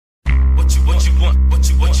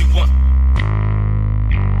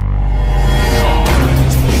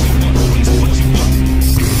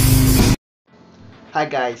Hi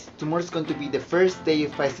guys, tomorrow is going to be the first day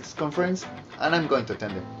of physics conference and I'm going to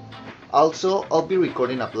attend it. Also, I'll be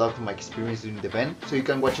recording a vlog of my experience during the event so you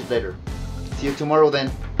can watch it later. See you tomorrow then!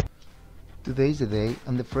 Today is the day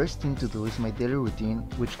and the first thing to do is my daily routine,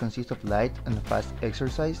 which consists of light and fast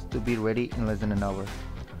exercise to be ready in less than an hour.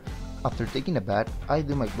 After taking a bath, I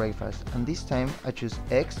do my breakfast and this time I choose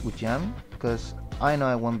eggs with jam because I know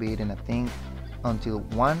I won't be eating a thing until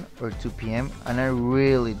 1 or 2 p.m. and I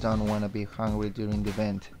really don't want to be hungry during the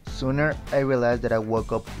event. Sooner I realized that I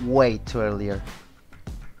woke up way too earlier.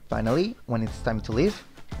 Finally, when it's time to leave,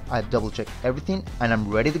 I double check everything and I'm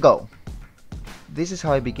ready to go. This is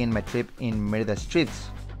how I begin my trip in Merida streets.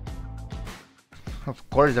 Of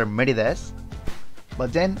course they're Meridas,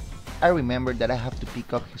 but then I remembered that I have to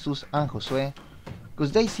pick up Jesus and Josue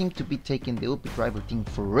because they seem to be taking the UPY driver thing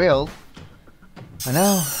for real. And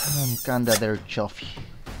now I'm kinda their chuffy.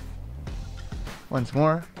 Once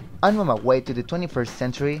more, I'm on my way to the 21st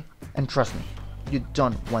century, and trust me, you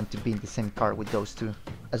don't want to be in the same car with those two.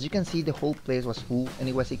 As you can see, the whole place was full and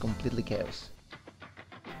it was a completely chaos.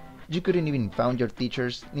 You couldn't even find your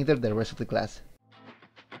teachers, neither the rest of the class.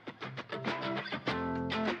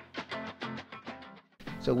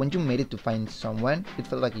 So when you made it to find someone, it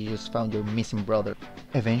felt like you just found your missing brother.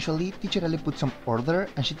 Eventually, Teacher Ali put some order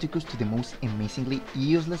and she took us to the most amazingly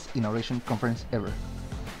useless inauguration conference ever,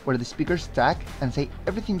 where the speakers talk and say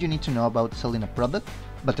everything you need to know about selling a product,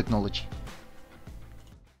 but technology.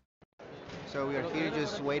 So we are here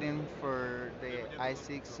just waiting for the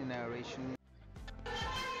i6 inauguration.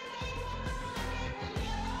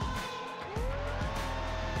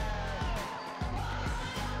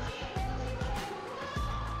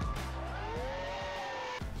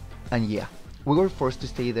 And yeah, we were forced to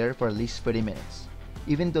stay there for at least 30 minutes,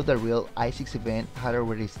 even though the real i6 event had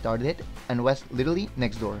already started and was literally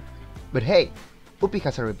next door. But hey, UPY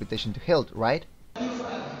has a reputation to hold, right?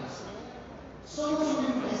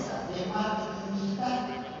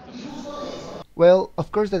 Well, of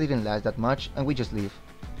course that didn't last that much and we just leave.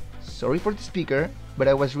 Sorry for the speaker, but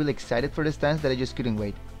I was really excited for the stands that I just couldn't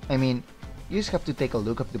wait. I mean, you just have to take a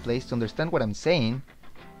look at the place to understand what I'm saying.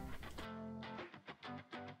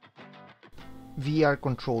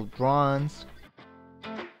 VR-controlled drones,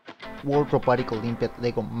 World Robotic Olympiad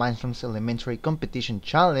LEGO Mindstorms Elementary Competition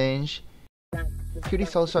Challenge. Here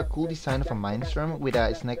is also a cool design of a Mindstorm with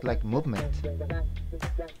a snake-like movement.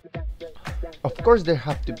 Of course there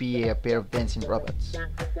have to be a pair of dancing robots.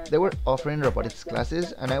 They were offering robotics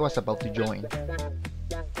classes and I was about to join.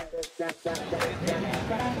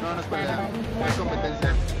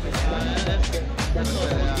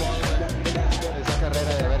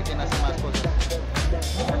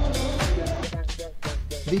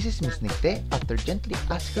 This is Miss Nicte after gently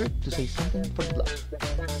asked her to say something for the vlog.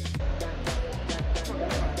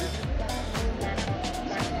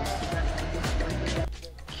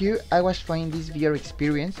 Here I was trying this VR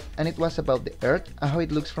experience and it was about the Earth and how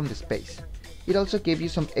it looks from the space. It also gave you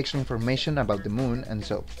some extra information about the moon and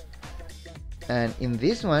so. And in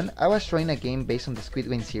this one I was trying a game based on the Squid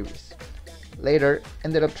Game series. Later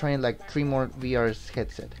ended up trying like 3 more VR's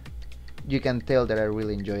headset. You can tell that I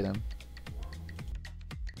really enjoy them.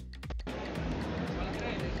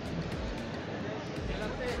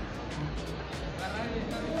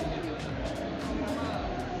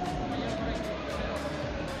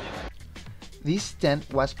 This stand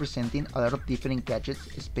was presenting a lot of different gadgets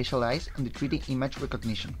specialized on the 3D image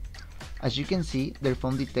recognition. As you can see, their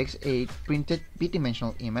phone detects a printed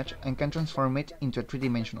bidimensional image and can transform it into a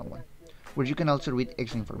 3-dimensional one, where you can also read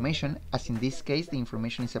extra information, as in this case the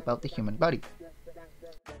information is about the human body.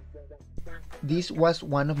 This was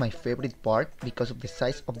one of my favorite parts because of the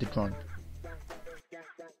size of the drone.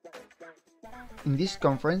 In this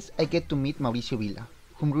conference I get to meet Mauricio Vila,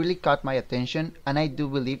 whom really caught my attention, and I do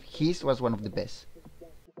believe his was one of the best.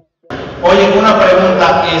 Oye, una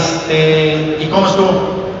pregunta, ¿y cómo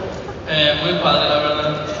estuvo? Muy padre, la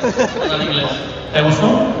verdad. Hablar inglés. ¿Te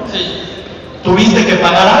gustó? Sí. ¿Tuviste que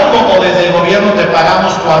pagar algo o desde el gobierno te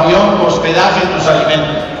pagamos tu avión, tu hospedaje, tus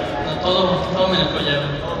alimentos? No, todo me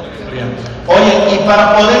apoyaron. Bien. Oye, y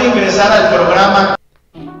para poder ingresar al programa...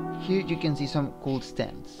 Here you can see some cool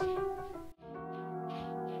stands.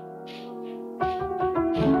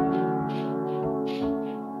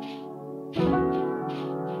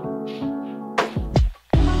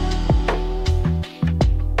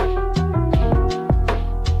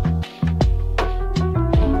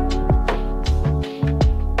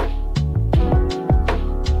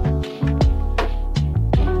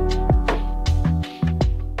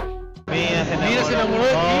 Mira, se enamoró de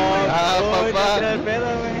ti, güey. Ah, Uy, papá. no tira el pedo,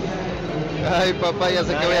 güey. Ay, papá, ya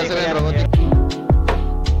sé No, qué voy a ya hacer dijo, en ya. robótica.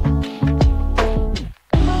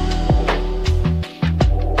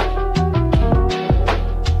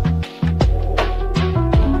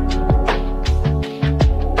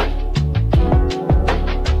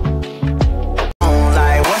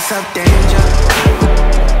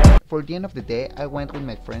 For the end of the day, I went with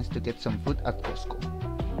my friends to get some food at Costco.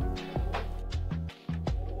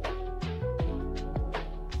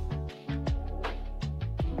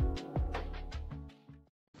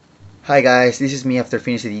 Hi guys, this is me after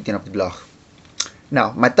finishing editing of the vlog.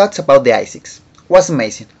 Now, my thoughts about the i6 was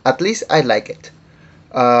amazing. At least I like it.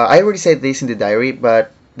 I already said this in the diary,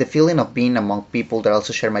 but the feeling of being among people that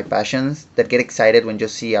also share my passions, that get excited when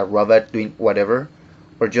just see a robot doing whatever,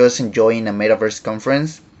 or just enjoying a metaverse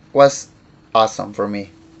conference, was awesome for me.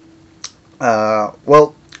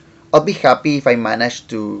 Well, I'll be happy if I managed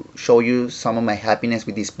to show you some of my happiness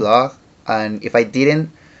with this blog, and if I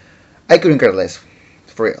didn't, I couldn't care less,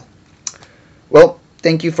 for real. Well,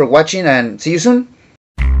 thank you for watching and see you soon!